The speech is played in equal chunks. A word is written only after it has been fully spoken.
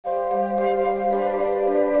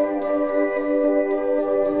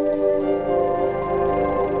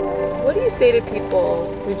say to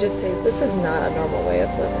people, we just say, this is not a normal way of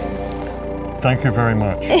living. Thank you very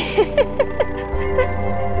much.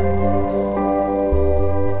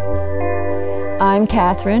 I'm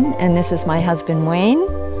Catherine, and this is my husband, Wayne.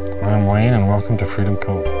 I'm Wayne, and welcome to Freedom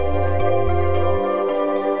Cove.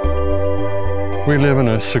 We live in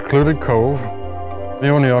a secluded cove. The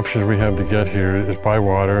only options we have to get here is by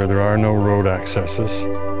water. There are no road accesses.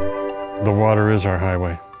 The water is our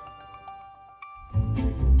highway.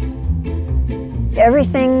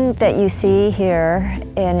 Everything that you see here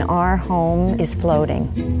in our home is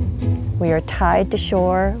floating. We are tied to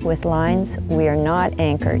shore with lines. We are not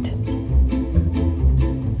anchored.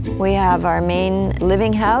 We have our main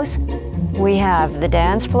living house. We have the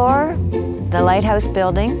dance floor, the lighthouse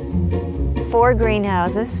building, 4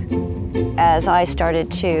 greenhouses. As I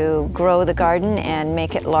started to grow the garden and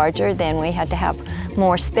make it larger, then we had to have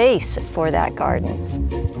more space for that garden.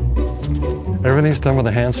 Everything's done with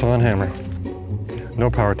a handsaw and hammer. No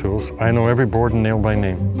power tools. I know every board and nail by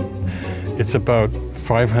name. It's about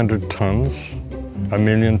 500 tons, 1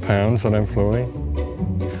 million pounds that I'm floating.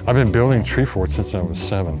 I've been building tree forts since I was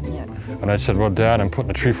 7. Yeah. And I said, well, Dad, I'm putting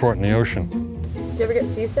a tree fort in the ocean. Do you ever get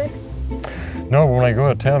seasick? No, when I go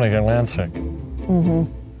to town, I get land sick. Mm-hmm.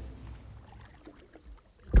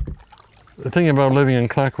 The thing about living in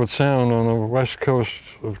Clayoquot Sound on the west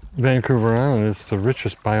coast of Vancouver Island, it's the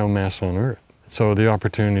richest biomass on Earth. So the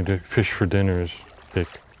opportunity to fish for dinner is big.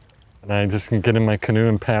 And I just can get in my canoe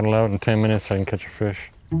and paddle out. In 10 minutes, I can catch a fish.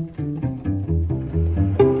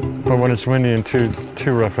 But when it's windy and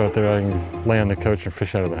too rough out there, I can just lay on the couch and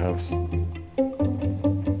fish out of the house.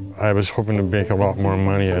 I was hoping to make a lot more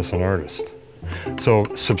money as an artist. So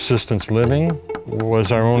subsistence living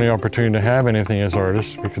was our only opportunity to have anything as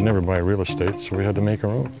artists. We could never buy real estate, so we had to make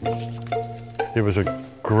our own. It was a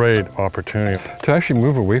great opportunity to actually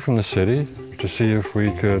move away from the city to see if we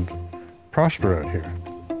could prosper out here.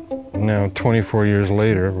 Now, 24 years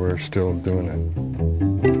later, we're still doing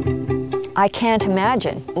it. I can't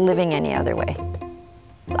imagine living any other way.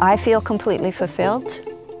 I feel completely fulfilled.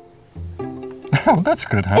 Oh, that's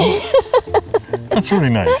good, huh? That's really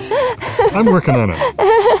nice. I'm working on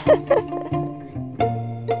it.